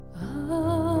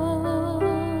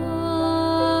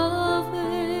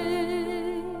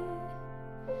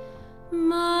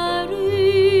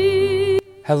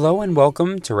Hello and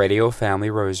welcome to Radio Family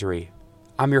Rosary.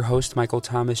 I'm your host, Michael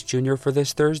Thomas Jr. for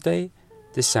this Thursday,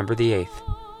 December the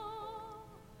 8th.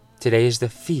 Today is the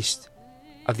Feast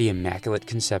of the Immaculate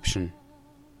Conception,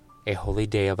 a holy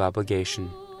day of obligation.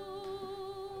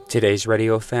 Today's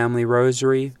Radio Family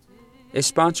Rosary is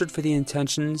sponsored for the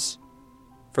intentions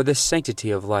for the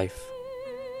sanctity of life.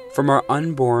 From our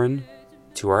unborn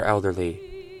to our elderly,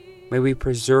 may we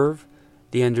preserve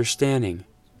the understanding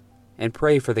and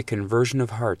pray for the conversion of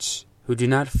hearts who do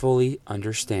not fully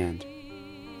understand.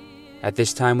 At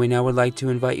this time, we now would like to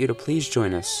invite you to please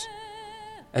join us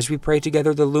as we pray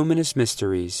together the luminous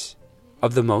mysteries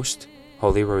of the Most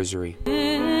Holy Rosary.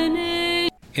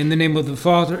 In the name of the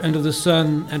Father, and of the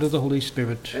Son, and of the Holy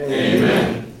Spirit.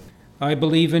 Amen. I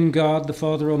believe in God, the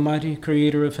Father Almighty,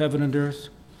 creator of heaven and earth,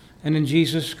 and in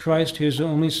Jesus Christ, his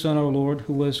only Son, our Lord,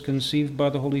 who was conceived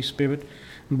by the Holy Spirit,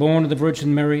 born of the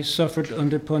Virgin Mary, suffered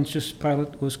under Pontius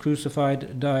Pilate, was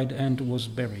crucified, died, and was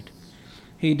buried.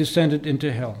 He descended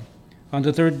into hell. On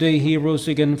the third day he arose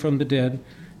again from the dead.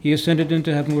 He ascended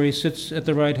into heaven, where he sits at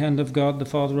the right hand of God, the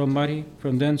Father Almighty.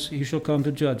 From thence he shall come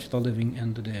to judge the living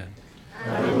and the dead.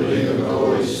 I believe in the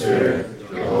Holy Spirit,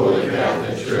 the Holy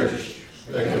Catholic Church,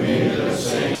 the communion of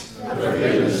saints, the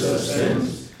forgiveness of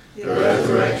sins, the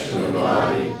resurrection of the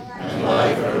body, and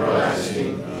life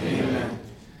everlasting. Amen.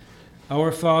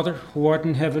 Our Father, who art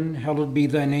in heaven, hallowed be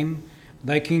thy name.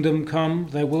 Thy kingdom come,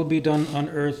 thy will be done on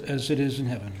earth as it is in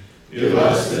heaven. Give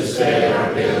us this day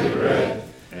our daily bread,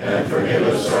 and forgive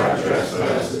us our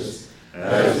trespasses,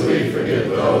 as we forgive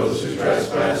those who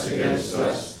trespass against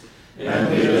us. And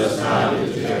lead us not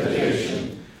into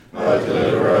temptation, but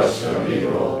deliver us from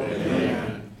evil.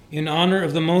 Amen. In honor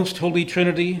of the most holy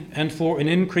Trinity, and for an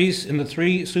increase in the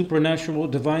three supernatural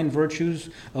divine virtues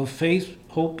of faith,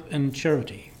 hope, and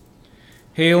charity.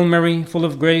 Hail Mary, full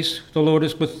of grace, the Lord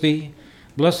is with thee.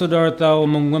 Blessed art thou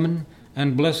among women,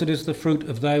 and blessed is the fruit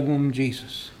of thy womb,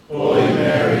 Jesus. Holy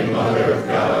Mary, Mother of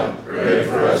God, pray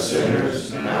for us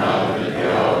sinners, now and at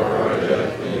the hour of our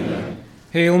death. Amen.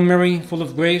 Hail Mary, full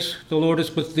of grace, the Lord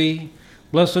is with thee.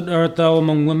 Blessed art thou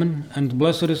among women, and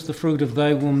blessed is the fruit of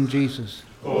thy womb, Jesus.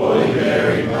 Holy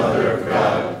Mary, Mother of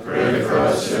God, pray for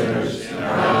us sinners,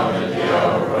 now and at the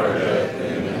hour of our death.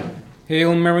 Amen.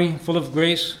 Hail Mary, full of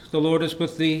grace, the Lord is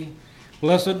with thee.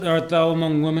 Blessed art thou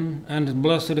among women, and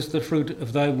blessed is the fruit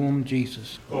of thy womb,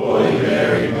 Jesus. Holy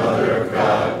Mary, Mother of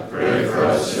God, pray for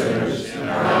us sinners,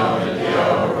 now and at the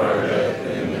hour of our death.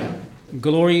 Amen.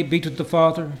 Glory be to the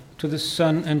Father, to the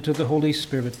Son, and to the Holy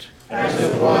Spirit. As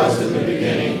it was in the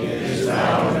beginning, it is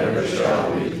now, and ever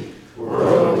shall be,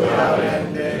 world without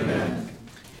end. Amen.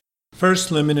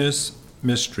 First luminous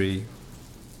mystery,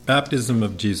 baptism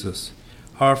of Jesus.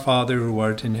 Our Father, who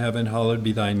art in heaven, hallowed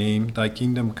be thy name. Thy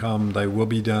kingdom come, thy will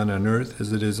be done on earth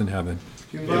as it is in heaven.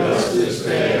 Give us this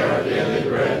day our daily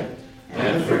bread,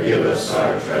 and forgive us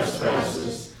our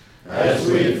trespasses, as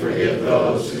we forgive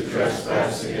those who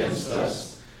trespass against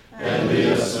us. And lead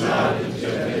us not into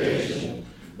temptation,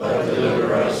 but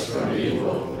deliver us from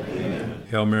evil. Amen.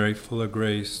 Hail Mary, full of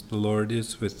grace, the Lord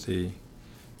is with thee.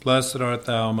 Blessed art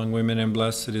thou among women, and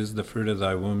blessed is the fruit of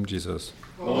thy womb, Jesus.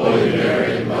 Holy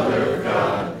Mary, Mother of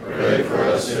God, pray for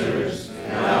us sinners,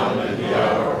 now and at the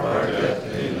hour of our death.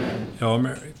 Amen. Hail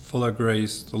Mary, full of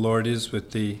grace, the Lord is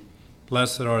with thee.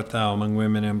 Blessed art thou among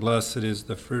women, and blessed is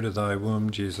the fruit of thy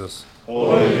womb, Jesus.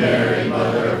 Holy Mary,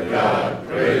 Mother of God,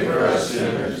 pray for us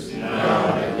sinners,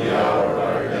 now and at the hour of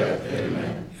our death.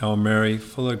 Amen. Hail Mary,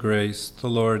 full of grace, the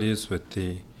Lord is with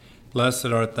thee. Blessed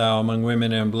art thou among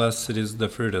women, and blessed is the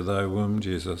fruit of thy womb,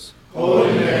 Jesus.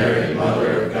 Holy Mary,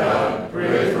 Mother of God,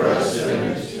 pray for us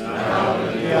sinners, now and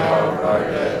at the hour of our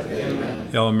death. Amen.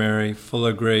 Hail Mary, full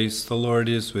of grace, the Lord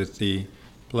is with thee.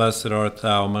 Blessed art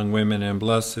thou among women, and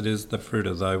blessed is the fruit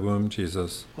of thy womb,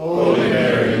 Jesus. Holy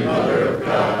Mary, Mother of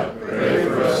God, pray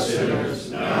for us sinners,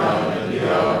 now and at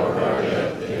the hour of our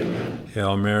death. Amen.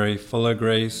 Hail Mary, full of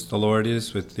grace, the Lord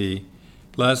is with thee.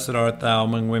 Blessed art thou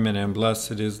among women, and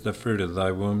blessed is the fruit of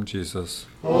thy womb, Jesus.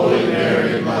 Holy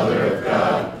Mary, Mother of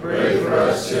God, pray for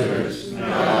us sinners,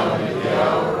 now and at the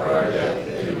hour of our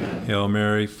death. Amen. Hail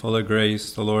Mary, full of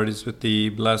grace, the Lord is with thee.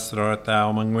 Blessed art thou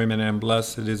among women, and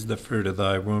blessed is the fruit of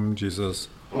thy womb, Jesus.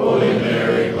 Holy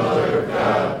Mary, Mother of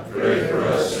God, pray for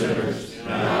us sinners,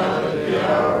 now and at the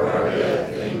hour of our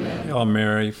death. Amen. Hail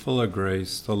Mary, full of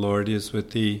grace, the Lord is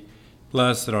with thee.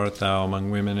 Blessed art thou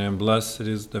among women, and blessed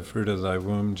is the fruit of thy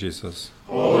womb, Jesus.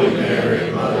 Holy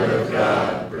Mary, Mother of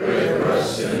God, pray for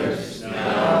us sinners,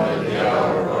 now and at the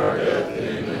hour of our death.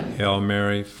 Amen. Hail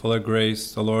Mary, full of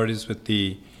grace, the Lord is with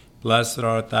thee. Blessed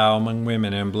art thou among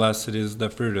women, and blessed is the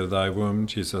fruit of thy womb,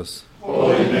 Jesus.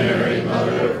 Holy Mary,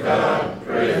 Mother of God,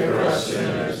 pray pray for us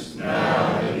sinners,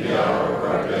 now and at the hour of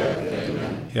our death.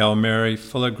 Amen. Hail Mary,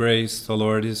 full of grace, the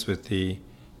Lord is with thee.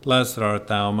 Blessed art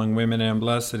thou among women, and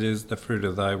blessed is the fruit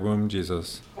of thy womb,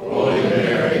 Jesus. Holy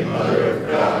Mary, Mother of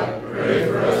God, pray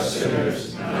for us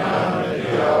sinners, now and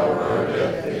at the hour of our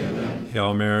death. Amen.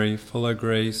 Hail Mary, full of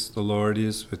grace, the Lord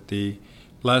is with thee.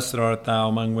 Blessed art thou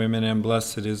among women, and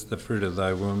blessed is the fruit of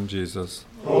thy womb, Jesus.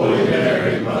 Holy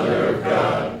Mary, Mother of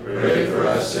God, pray for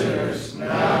us sinners,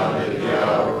 now and at the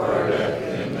hour of our death.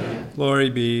 Amen. Glory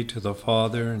be to the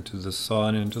Father, and to the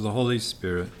Son, and to the Holy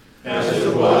Spirit. As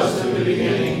it was in the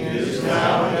beginning, is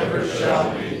now, and ever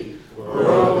shall be,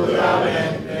 world without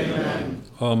end. Amen.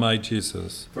 O my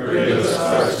Jesus, Forgive us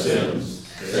our sins,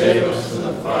 save us from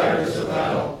the fires of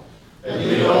hell, and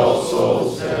lead all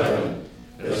souls to heaven,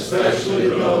 especially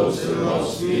those in the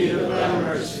most need of thy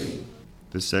mercy.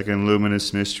 The second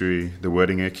luminous mystery, the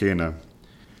wedding at Cana.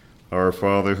 Our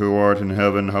Father who art in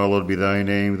heaven, hallowed be thy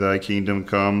name. Thy kingdom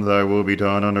come, thy will be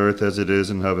done on earth as it is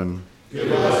in heaven.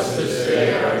 Give us this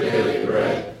day our daily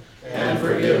bread, and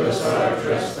forgive us our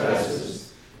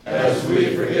trespasses, as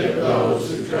we forgive those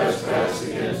who trespass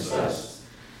against us.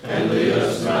 And lead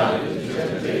us not into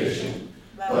temptation,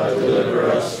 but deliver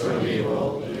us from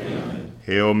evil. Amen.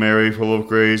 Hail Mary, full of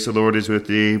grace, the Lord is with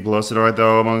thee. Blessed art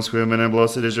thou amongst women, and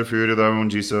blessed is the fruit of thy womb,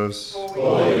 Jesus.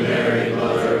 Holy Mary,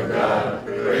 Mother of God,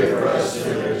 pray for us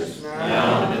sinners,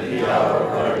 now and at the hour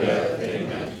of our death.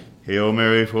 Amen. Hail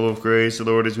Mary, full of grace, the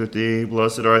Lord is with thee.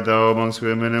 Blessed art thou amongst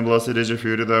women, and blessed is the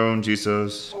fruit of thy womb,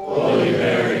 Jesus. Holy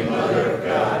Mary, Mother of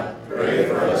God, pray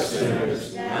for us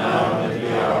sinners, now and at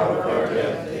the hour of our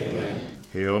death. Amen.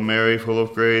 Hail Mary, full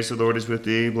of grace, the Lord is with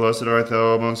thee. Blessed art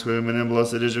thou amongst women, and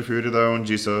blessed is the fruit of thy womb,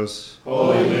 Jesus.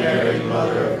 Holy Mary,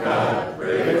 Mother of God,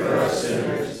 pray for us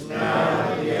sinners,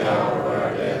 now and at the hour of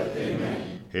our death.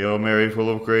 Amen. Hail Mary, full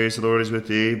of grace, the Lord is with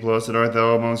thee. Blessed art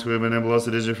thou amongst women, and blessed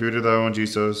is the fruit of thy womb,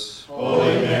 Jesus.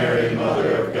 Holy Mary,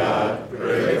 Mother of God,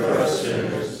 pray for us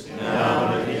sinners,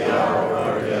 now and at the hour of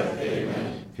our death.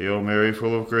 Amen. Hail Mary,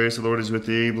 full of grace, the Lord is with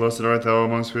thee. Blessed art thou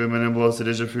amongst women, and blessed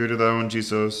is the fruit of thy womb,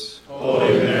 Jesus.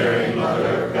 Holy Mary,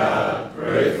 Mother of God,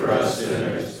 pray for us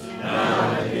sinners,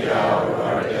 now and at the hour of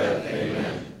our death.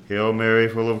 Amen. Hail Mary,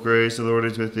 full of grace, the Lord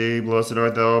is with thee. Blessed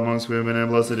art thou amongst women, and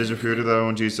blessed is the fruit of thy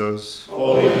womb, Jesus.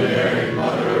 Holy Mary,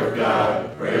 Mother of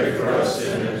God, pray for us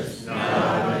sinners,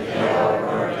 now and at the hour of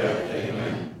our death.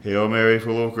 Amen. Hail Mary,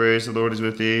 full of grace, the Lord is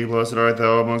with thee. Blessed art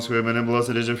thou amongst women, and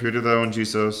blessed is the fruit of thy womb,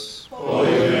 Jesus. Holy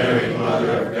Mary,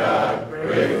 Mother of God,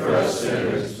 pray for us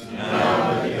sinners,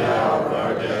 now and at the hour of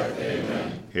our death.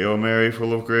 Amen. Hail Mary,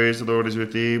 full of grace, the Lord is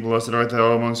with thee. Blessed art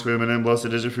thou amongst women, and blessed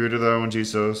is the fruit of thy womb,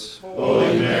 Jesus.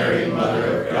 Holy Mary,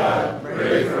 Mother of God,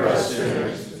 pray for us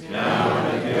sinners, now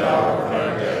and at the hour of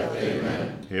our death.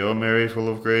 Amen. Hail Mary, full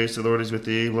of grace, the Lord is with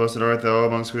thee. Blessed art thou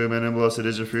amongst women, and blessed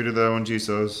is the fruit of thy womb,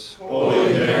 Jesus.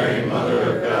 Holy Mary,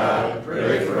 Mother of God,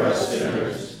 pray for us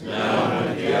sinners, now and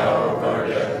at the hour of our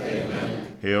death.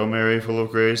 Amen. Hail Mary, full of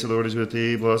grace, the Lord is with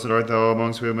thee. Blessed art thou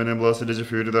amongst women, and blessed is the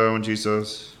fruit of thy womb,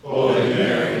 Jesus. Holy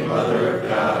Mary, Mother of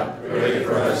God, pray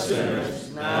for us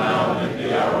sinners, now and at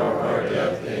the hour of our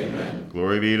death. Amen.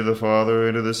 Glory be to the Father,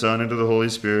 and to the Son, and to the Holy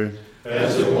Spirit.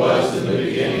 As it was in the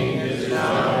beginning, is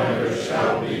now, and ever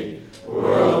shall be,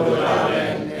 world without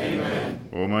end. Amen.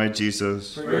 O my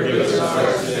Jesus, Forgive us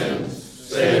our sins,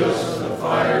 save us from the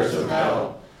fires of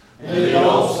hell, and lead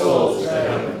all souls to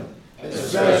heaven,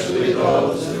 especially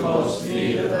those in most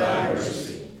need of thy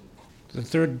mercy. The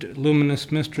third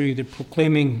luminous mystery, the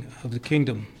proclaiming of the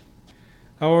kingdom.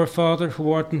 Our Father,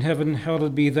 who art in heaven,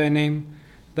 hallowed be thy name.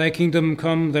 Thy kingdom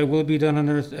come, thy will be done on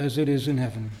earth as it is in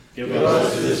heaven. Give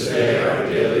us this day our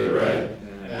daily bread,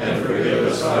 and forgive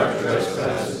us our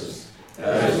trespasses,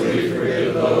 as we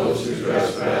forgive those who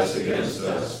trespass against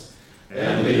us.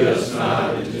 And lead us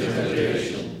not into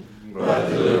temptation, but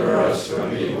deliver us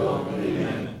from evil.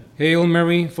 Amen. Hail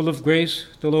Mary, full of grace,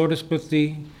 the Lord is with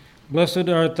thee. Blessed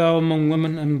art thou among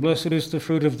women, and blessed is the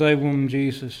fruit of thy womb,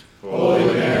 Jesus. Holy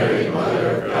Mary,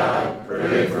 Mother of God,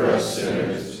 pray for us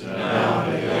sinners, now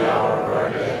and at the hour of our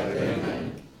death.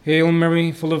 Amen. Hail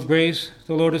Mary, full of grace,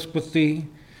 the Lord is with thee.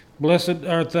 Blessed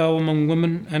art thou among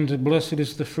women, and blessed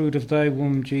is the fruit of thy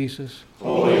womb, Jesus.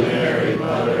 Holy Mary,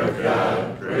 Mother of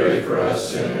God, pray for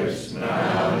us sinners,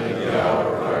 now and at the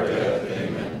hour of our death.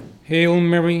 Amen. Hail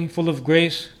Mary, full of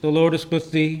grace, the Lord is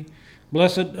with thee.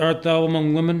 Blessed art thou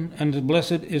among women, and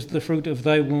blessed is the fruit of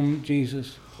thy womb,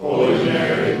 Jesus. Holy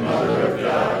Mary, Mother of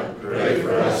God, pray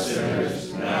for us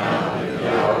sinners, now and at the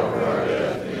hour of our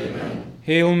death. Amen.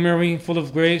 Hail Mary, full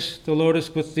of grace, the Lord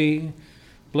is with thee.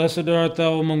 Blessed art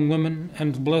thou among women,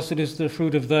 and blessed is the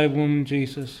fruit of thy womb,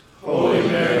 Jesus. Holy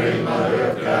Mary, Mother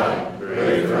of God,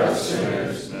 pray for us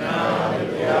sinners,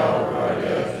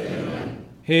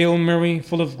 Hail Mary,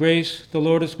 full of grace, the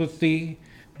Lord is with thee.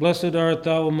 Blessed art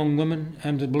thou among women,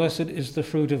 and blessed is the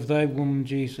fruit of thy womb,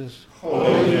 Jesus.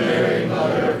 Holy Mary,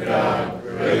 Mother of God,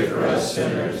 pray for us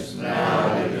sinners,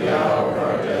 now and at the hour of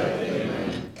our death.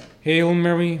 Amen. Hail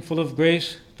Mary, full of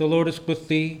grace, the Lord is with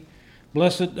thee.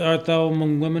 Blessed art thou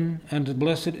among women, and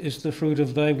blessed is the fruit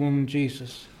of thy womb,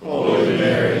 Jesus. Holy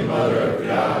Mary, Mother of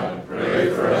God, pray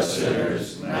for us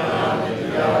sinners, now and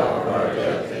at the hour of our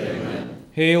death. Amen.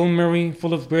 Hail Mary,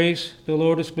 full of grace, the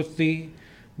Lord is with thee.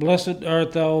 Blessed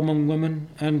art thou among women,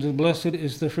 and blessed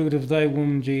is the fruit of thy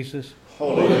womb, Jesus.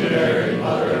 Holy Mary,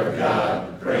 Mother of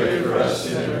God, pray for us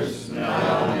sinners,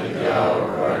 now and at the hour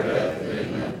of our death.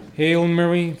 Amen. Hail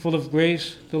Mary, full of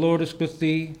grace, the Lord is with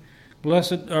thee.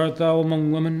 Blessed art thou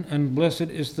among women, and blessed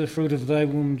is the fruit of thy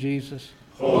womb, Jesus.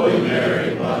 Holy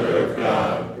Mary, Mother of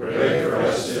God, pray for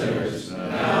us sinners,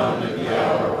 now and at the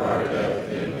hour of our death.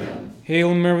 Amen.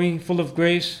 Hail Mary, full of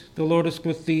grace, the Lord is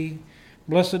with thee.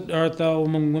 Blessed art thou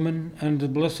among women,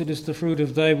 and blessed is the fruit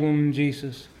of thy womb,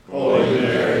 Jesus. Holy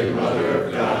Mary, Mother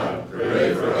of God,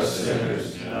 pray for us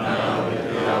sinners, now and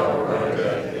at the hour of our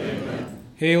death. Amen.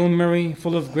 Hail Mary,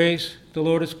 full of grace, the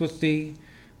Lord is with thee.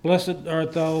 Blessed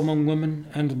art thou among women,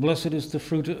 and blessed is the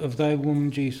fruit of thy womb,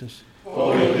 Jesus.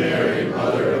 Holy Mary,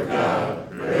 Mother of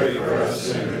God, pray for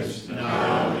us sinners,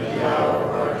 now and at the hour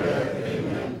of our death.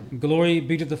 Amen. Glory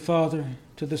be to the Father,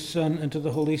 to the Son, and to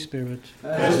the Holy Spirit.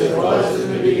 As it was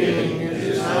in the beginning, it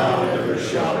is now, and ever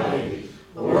shall be,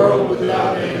 the world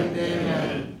without end.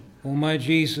 Amen. O my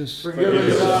Jesus, Forgive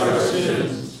us our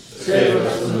sins, save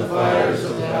us from the fires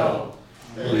of hell,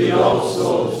 and lead all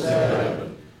souls to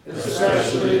heaven,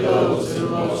 especially those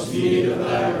in most need of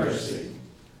thy mercy.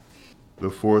 The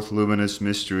fourth luminous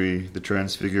mystery, the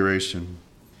Transfiguration.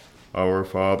 Our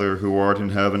Father, who art in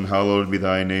heaven, hallowed be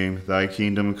thy name. Thy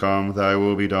kingdom come, thy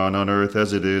will be done on earth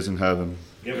as it is in heaven.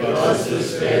 Give us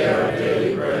this day our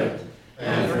daily bread,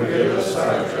 and forgive us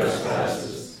our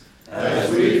trespasses, as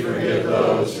we forgive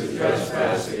those who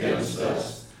trespass against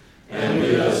us. And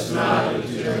lead us not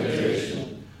into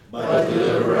temptation, but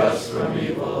deliver us from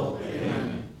evil.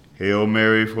 Amen. Hail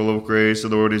Mary, full of grace, the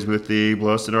Lord is with thee.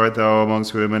 Blessed art thou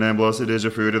amongst women, and blessed is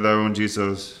the fruit of thy womb,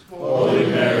 Jesus. Holy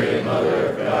Mary, Mother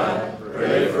of God,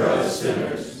 pray for us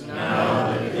sinners,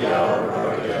 now and at the hour of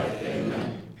our death.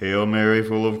 Amen. Hail Mary,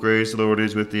 full of grace, the Lord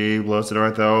is with thee. Blessed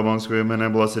art thou amongst women,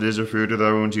 and blessed is the fruit of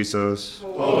thy womb, Jesus.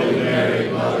 Holy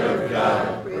Mary, Mother of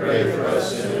God, pray for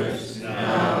us sinners,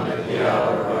 now and at the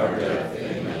hour of our death.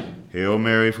 Amen. Hail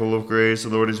Mary, full of grace, the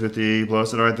Lord is with thee.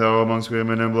 Blessed art thou amongst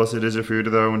women, and blessed is the fruit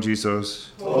of thy womb,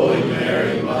 Jesus. Holy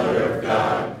Mary, Mother of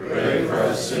God, pray for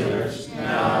us sinners,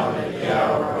 now and at the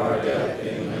hour of our death.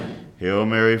 Amen. Hail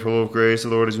Mary, full of grace, the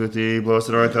Lord is with thee.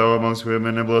 Blessed art thou amongst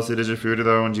women, and blessed is the fruit of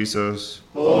thy womb, Jesus.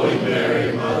 Holy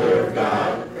Mary, Mother of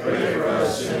God, pray for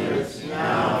us sinners,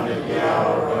 now and at the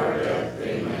hour of our death.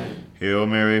 Amen. Hail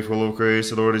Mary, full of grace,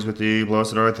 the Lord is with thee.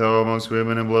 Blessed art thou amongst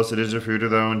women, and blessed is the fruit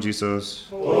of thy womb, Jesus.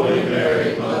 Holy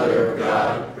Mary, Mother of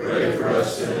God, pray for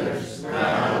us sinners,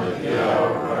 now and at the hour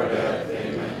of our death.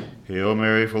 Amen. Hail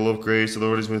Mary, full of grace, the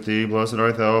Lord is with thee. Blessed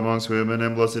art thou amongst women,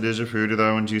 and blessed is the fruit of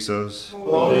thy womb, Jesus.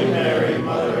 Holy Mary,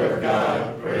 Mother of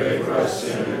God, pray for us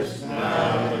sinners,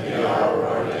 now and at the hour of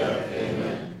our death.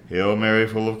 Amen. Hail Mary,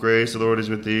 full of grace, the Lord is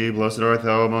with thee. Blessed art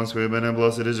thou amongst women, and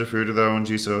blessed is the fruit of thy womb,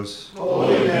 Jesus.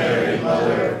 Holy Mary,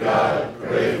 Mother of God,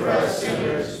 pray for us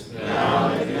sinners, now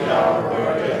and at the hour of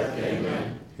our death.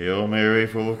 Amen. Hail Mary,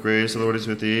 full of grace, the Lord is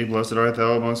with thee. Blessed art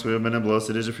thou amongst women, and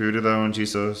blessed is the fruit of thy womb,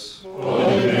 Jesus.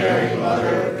 Holy Mary,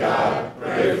 Mother of God,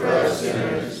 pray for us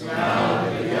sinners, now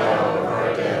and at the hour of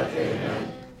our death.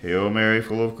 Amen. Hail Mary,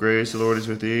 full of grace, the Lord is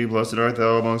with thee. Blessed art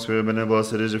thou amongst women, and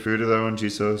blessed is the fruit of thy womb,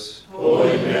 Jesus.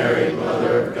 Holy Mary,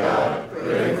 Mother of God,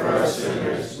 pray for us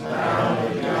sinners, now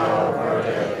and at the hour of our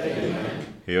death. Amen.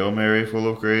 Hail Mary, full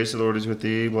of grace, the Lord is with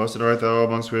thee. Blessed art thou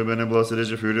amongst women, and blessed is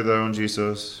the fruit of thy womb,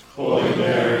 Jesus. Holy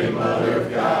Mary, Mother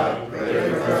of God, pray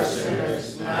for us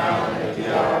sinners, now and at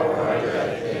the hour of our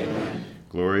death. Amen.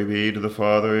 Glory be to the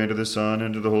Father, and to the Son,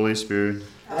 and to the Holy Spirit.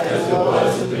 As it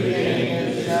was in the beginning,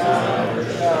 and is now, and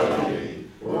ever shall be,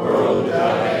 world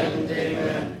without end.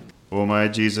 Amen. O my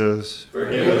Jesus,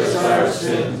 Forgive us our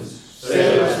sins,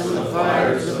 save us from the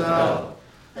fires of hell,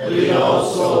 and lead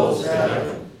all souls to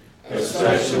heaven,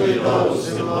 especially those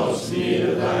in the most need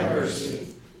of thy mercy.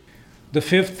 The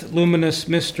fifth luminous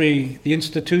mystery, the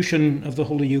institution of the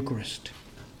Holy Eucharist.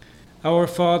 Our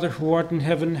Father, who art in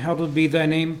heaven, hallowed be thy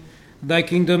name. Thy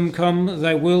kingdom come,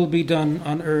 thy will be done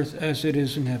on earth as it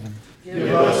is in heaven. Give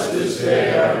us this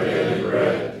day our daily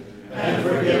bread, and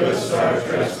forgive us our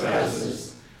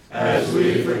trespasses, as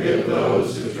we forgive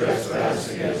those who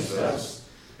trespass against us.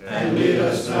 and lead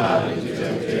us not into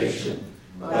temptation,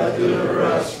 but deliver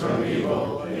us from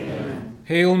evil. Amen.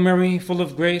 Hail Mary, full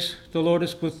of grace, the Lord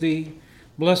is with thee.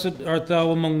 Blessed art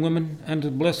thou among women,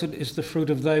 and blessed is the fruit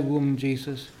of thy womb,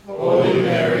 Jesus. Holy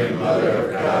Mary, Mother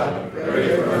of God,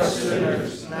 pray for us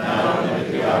sinners, now and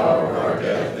at the hour of our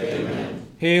death. Amen.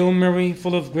 Hail Mary,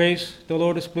 full of grace, the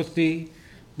Lord is with thee.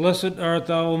 Blessed art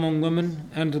thou among women,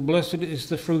 and blessed is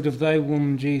the fruit of thy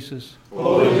womb, Jesus.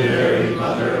 Holy Mary,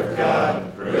 Mother of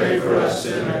God, pray for us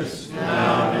sinners,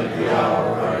 now and at the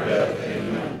hour of our death.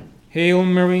 Amen. Hail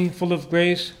Mary, full of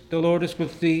grace, the Lord is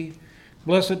with thee.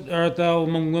 Blessed art thou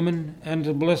among women,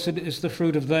 and blessed is the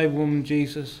fruit of thy womb,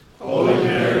 Jesus. Holy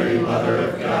Mary, Mother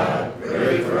of God,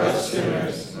 pray for us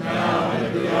sinners, now and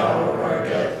at the hour of our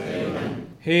death. Amen.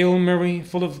 Hail Mary,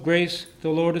 full of grace, the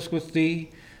Lord is with thee.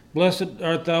 Blessed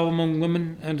art thou among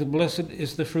women, and blessed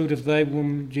is the fruit of thy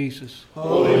womb, Jesus.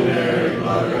 Holy Mary,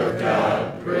 Mother of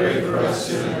God, pray for us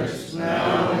sinners,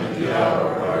 now and at the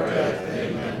hour of our death.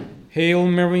 Amen. Hail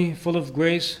Mary, full of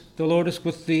grace, the Lord is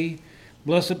with thee.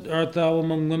 Blessed art thou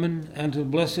among women, and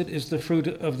blessed is the fruit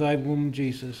of thy womb,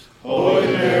 Jesus. Holy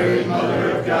Mary,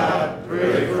 Mother of God,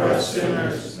 pray for us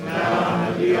sinners, now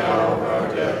and at the hour of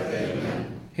our death.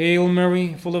 Amen. Hail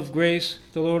Mary, full of grace,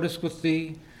 the Lord is with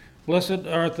thee. Blessed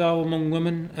art thou among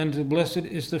women, and blessed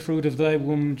is the fruit of thy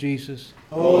womb, Jesus.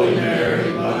 Holy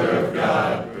Mary, Mother of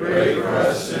God, pray for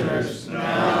us sinners,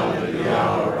 now and at the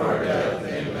hour of our death.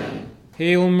 Amen.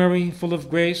 Hail Mary, full of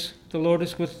grace, the Lord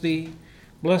is with thee.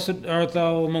 Blessed art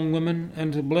thou among women,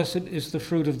 and blessed is the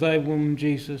fruit of thy womb,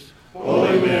 Jesus.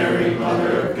 Holy Mary,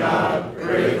 Mother of God,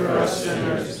 pray for us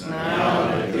sinners, now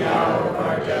and at the hour of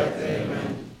our death.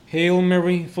 Amen. Hail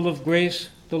Mary, full of grace,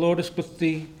 the Lord is with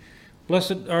thee.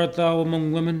 Blessed art thou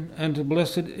among women, and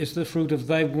blessed is the fruit of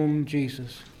thy womb,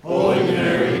 Jesus. Holy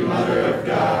Mary, Mother of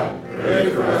God, pray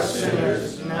for us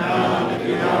sinners, now and at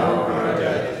the hour of our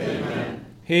death. Amen.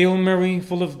 Hail Mary,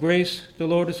 full of grace, the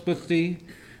Lord is with thee.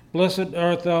 Blessed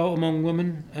art thou among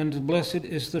women, and blessed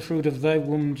is the fruit of thy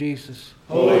womb, Jesus.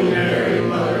 Holy Mary,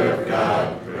 Mother of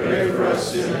God, pray for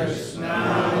us sinners,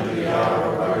 now and at the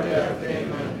hour of our death.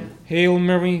 Amen. Hail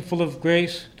Mary, full of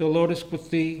grace, the Lord is with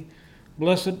thee.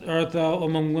 Blessed art thou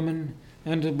among women,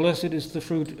 and blessed is the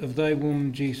fruit of thy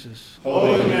womb, Jesus.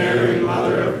 Holy Mary,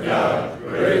 Mother of God,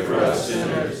 pray for us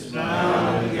sinners,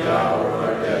 now and at the hour of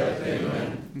our death.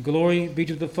 Amen. Glory be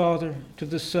to the Father, to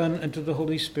the Son, and to the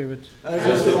Holy Spirit.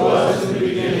 As it was in the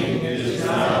beginning, is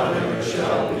now, and ever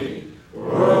shall be,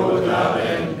 world without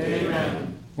end.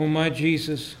 Amen. O my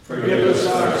Jesus, forgive us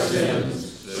our sins,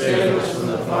 save us from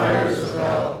the fires of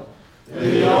hell,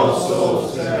 lead all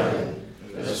souls to heaven,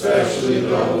 especially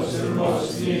those in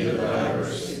most need of thy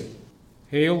mercy.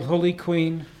 Hail, Holy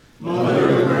Queen,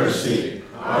 Mother of mercy,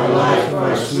 our life,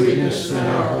 our sweetness, and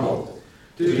our hope.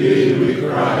 To thee we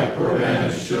cry, poor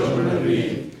banished children of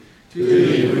Eve. To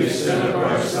thee we send up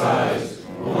our sighs,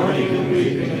 mourning and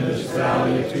weeping in this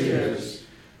valley of tears.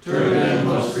 Turn then,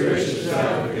 most gracious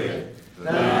Advocate,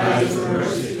 thine eyes of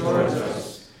mercy towards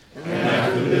us, and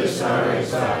after this our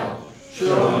exile,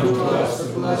 show unto us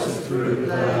the blessed fruit of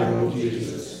thy womb,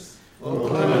 Jesus. O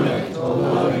clement, O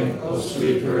loving, O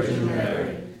sweet Virgin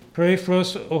Mary, pray for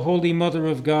us, O Holy Mother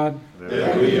of God,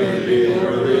 that we may be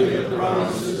worthy of the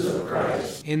promises of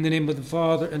Christ. in the name of the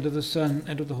Father, and of the Son,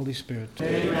 and of the Holy Spirit.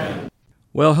 Amen.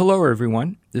 Well, hello,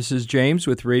 everyone. This is James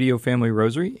with Radio Family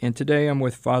Rosary, and today I'm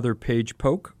with Father Paige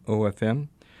Polk, OFM,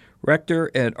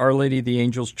 rector at Our Lady of the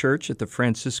Angels Church at the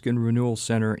Franciscan Renewal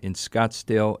Center in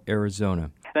Scottsdale,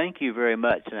 Arizona. Thank you very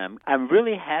much. And I'm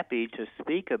really happy to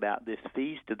speak about this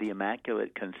Feast of the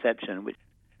Immaculate Conception, which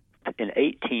in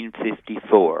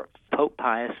 1854, Pope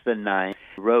Pius IX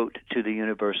wrote to the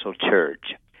Universal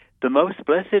Church. The Most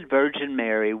Blessed Virgin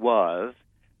Mary was,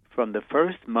 from the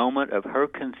first moment of her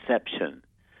conception,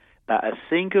 by a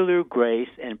singular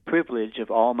grace and privilege of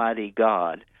Almighty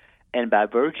God, and by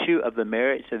virtue of the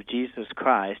merits of Jesus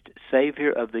Christ,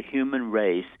 Savior of the human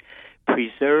race,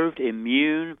 preserved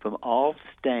immune from all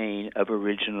stain of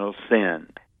original sin.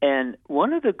 And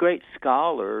one of the great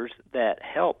scholars that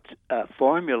helped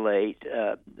formulate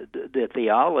the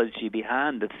theology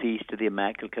behind the Feast of the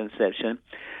Immaculate Conception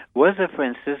was a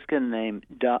Franciscan named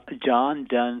John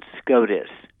Duns Scotus.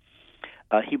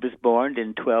 He was born in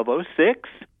 1206,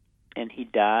 and he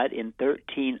died in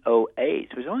 1308.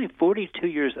 So he was only 42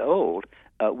 years old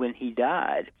when he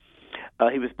died.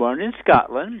 He was born in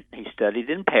Scotland. He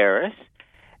studied in Paris.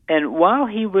 And while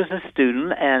he was a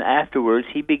student and afterwards,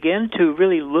 he began to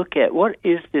really look at what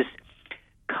is this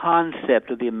concept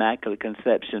of the Immaculate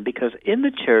Conception, because in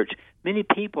the church, many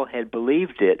people had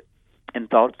believed it and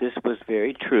thought this was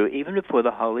very true, even before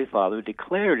the Holy Father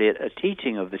declared it a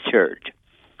teaching of the church.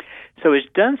 So as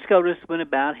Duns Scotus went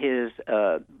about his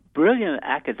brilliant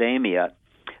academia,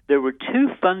 there were two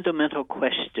fundamental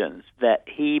questions that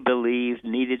he believed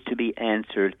needed to be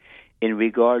answered in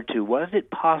regard to, was it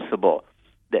possible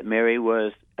that Mary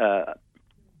was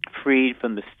freed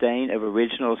from the stain of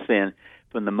original sin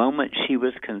from the moment she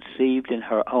was conceived in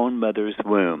her own mother's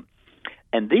womb?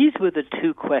 And these were the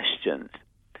two questions.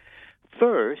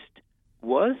 First,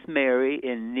 was Mary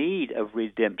in need of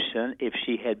redemption if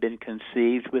she had been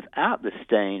conceived without the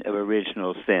stain of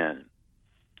original sin?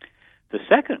 The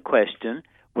second question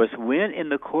was, when in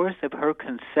the course of her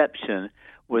conception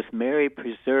was Mary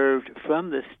preserved from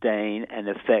the stain and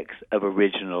effects of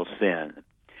original sin?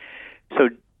 So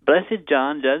Blessed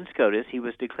John Duns Scotus, he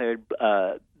was declared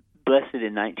blessed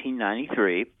in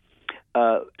 1993,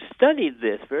 studied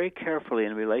this very carefully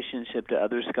in relationship to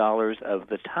other scholars of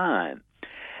the time.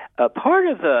 Part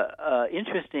of the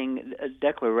interesting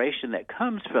declaration that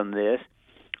comes from this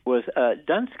was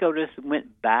Duns Scotus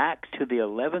went back to the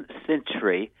 11th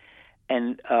century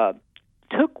and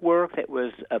took work that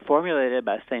was formulated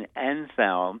by St.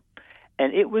 Anselm,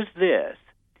 and it was this,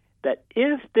 that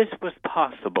if this was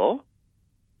possible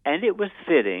and it was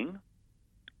fitting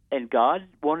and God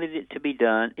wanted it to be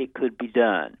done, it could be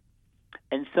done.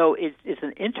 And so it's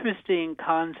an interesting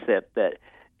concept that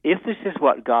if this is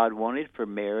what God wanted for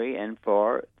Mary and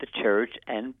for the church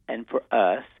and for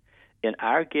us in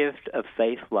our gift of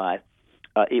faith life,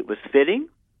 it was fitting,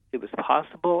 it was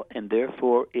possible, and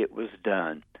therefore it was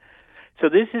done. So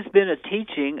this has been a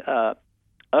teaching of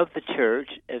the church,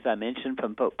 as I mentioned,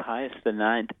 from Pope Pius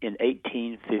IX in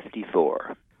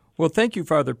 1854. Well, thank you,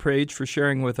 Father Page, for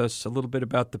sharing with us a little bit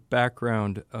about the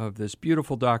background of this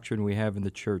beautiful doctrine we have in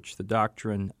the church, the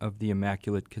doctrine of the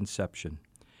Immaculate Conception.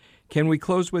 Can we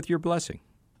close with your blessing?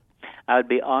 I would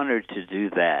be honored to do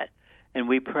that. And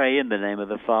we pray in the name of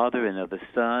the Father, and of the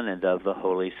Son, and of the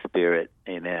Holy Spirit.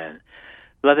 Amen.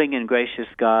 Loving and gracious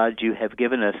God, you have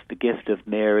given us the gift of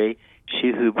Mary,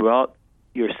 she who brought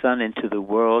your Son into the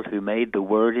world, who made the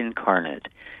Word incarnate.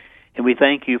 And we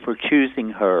thank you for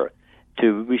choosing her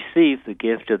to receive the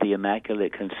gift of the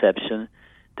Immaculate Conception,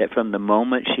 that from the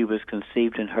moment she was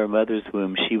conceived in her mother's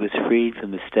womb, she was freed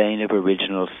from the stain of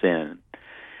original sin.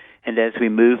 And as we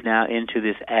move now into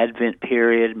this Advent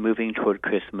period, moving toward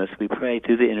Christmas, we pray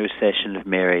through the intercession of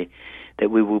Mary that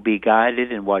we will be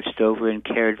guided and watched over and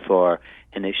cared for,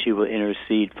 and that she will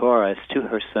intercede for us to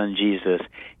her Son Jesus,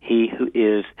 he who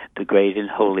is the great and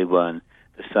holy one,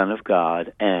 the Son of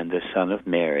God and the Son of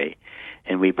Mary.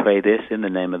 And we pray this in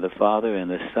the name of the Father, and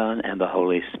the Son, and the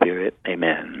Holy Spirit.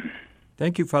 Amen.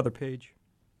 Thank you, Father Page.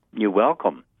 You're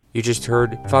welcome. You just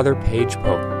heard Father Page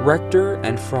Pope, rector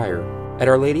and friar at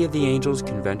Our Lady of the Angels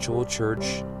Conventual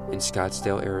Church in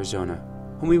Scottsdale, Arizona,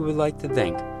 whom we would like to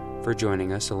thank for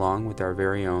joining us along with our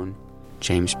very own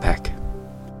James Peck.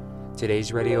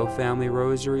 Today's Radio Family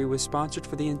Rosary was sponsored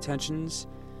for the intentions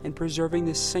in preserving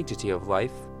the sanctity of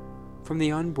life from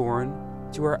the unborn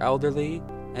to our elderly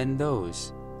and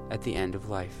those at the end of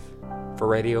life. For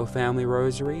Radio Family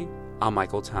Rosary, I'm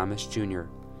Michael Thomas Jr.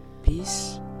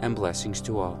 Peace and blessings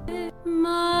to all.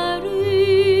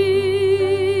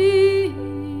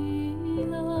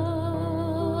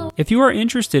 If you are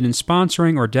interested in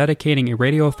sponsoring or dedicating a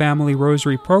Radio Family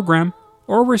Rosary program,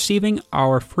 or receiving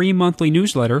our free monthly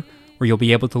newsletter, where you'll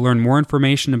be able to learn more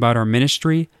information about our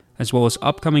ministry, as well as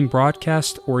upcoming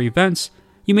broadcasts or events,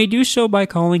 you may do so by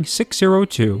calling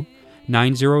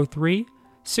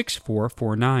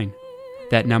 602-903-6449.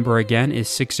 That number again is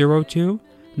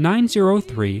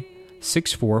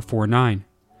 602-903-6449.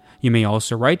 You may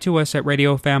also write to us at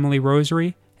Radio Family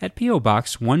Rosary at P.O.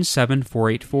 Box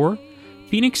 17484,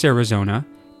 Phoenix, Arizona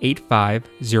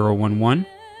 85011,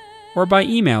 or by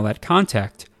email at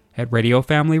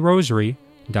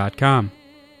contact@radiofamilyrosary.com.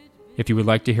 If you would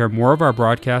like to hear more of our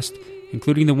broadcast,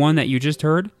 including the one that you just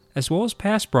heard, as well as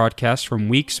past broadcasts from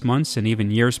weeks, months, and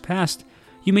even years past,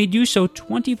 you may do so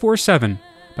 24/7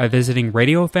 by visiting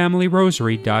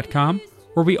radiofamilyrosary.com,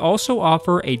 where we also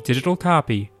offer a digital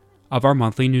copy of our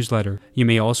monthly newsletter. You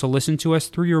may also listen to us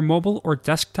through your mobile or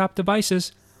desktop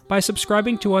devices by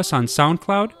subscribing to us on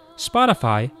SoundCloud,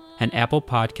 Spotify, and Apple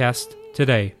Podcasts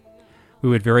today. We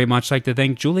would very much like to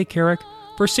thank Julie Carrick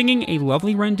for singing a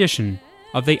lovely rendition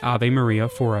of the Ave Maria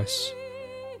for us.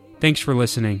 Thanks for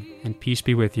listening, and peace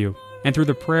be with you. And through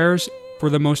the prayers for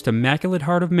the most Immaculate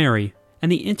Heart of Mary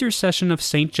and the intercession of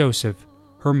Saint Joseph,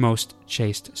 her most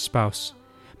chaste spouse,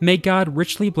 may God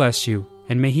richly bless you,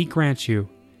 and may He grant you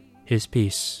His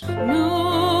peace.